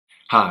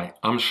Hi,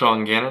 I'm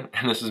Sean Gannon,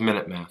 and this is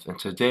Minute Math, and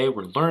today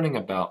we're learning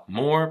about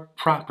more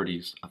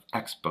properties of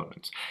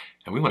exponents,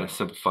 and we want to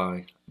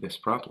simplify this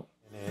problem.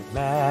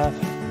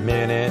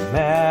 Minute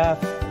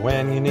Math,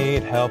 when you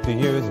need help you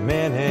use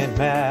Minute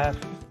Math.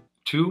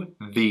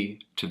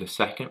 2v to the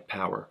second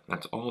power,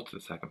 that's all to the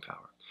second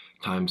power,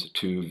 times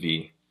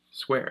 2v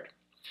squared.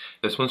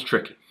 This one's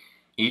tricky.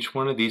 Each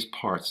one of these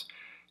parts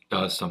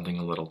does something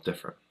a little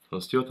different.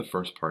 Let's deal with the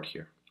first part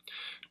here.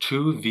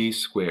 2v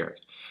squared.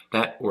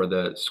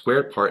 The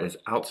squared part is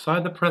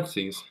outside the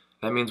parentheses.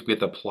 That means we have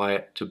to apply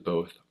it to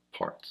both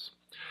parts.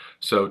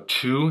 So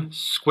 2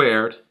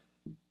 squared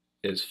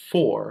is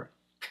 4,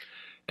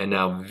 and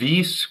now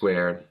v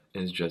squared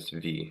is just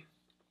v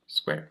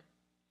squared.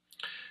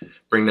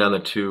 Bring down the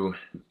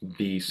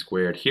 2v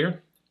squared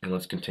here, and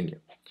let's continue.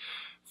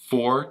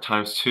 4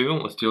 times 2,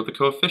 let's deal with the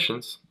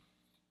coefficients,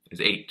 is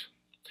 8.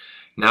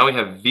 Now we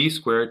have v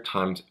squared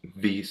times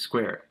v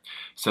squared.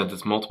 Since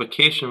it's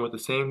multiplication with the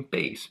same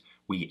base,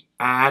 we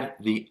add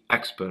the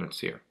exponents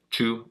here.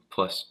 2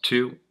 plus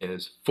 2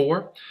 is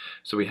 4.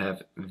 So we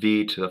have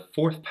v to the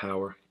 4th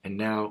power, and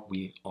now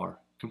we are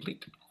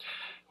complete.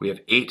 We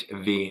have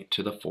 8v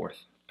to the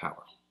 4th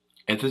power.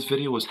 If this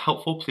video was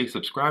helpful, please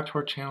subscribe to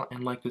our channel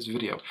and like this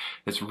video.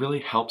 This really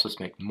helps us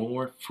make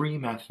more free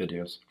math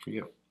videos for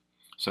you.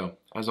 So,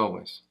 as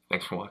always,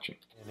 thanks for watching.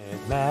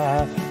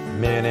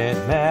 Minute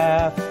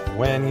Math,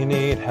 when you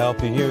need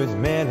help you use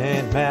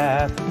Minute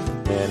Math.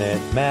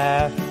 Minute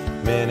Math,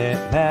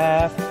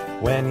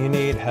 when you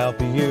need help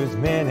you use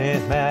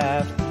Minute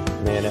Math.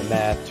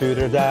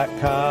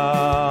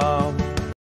 MinuteMathTutor.com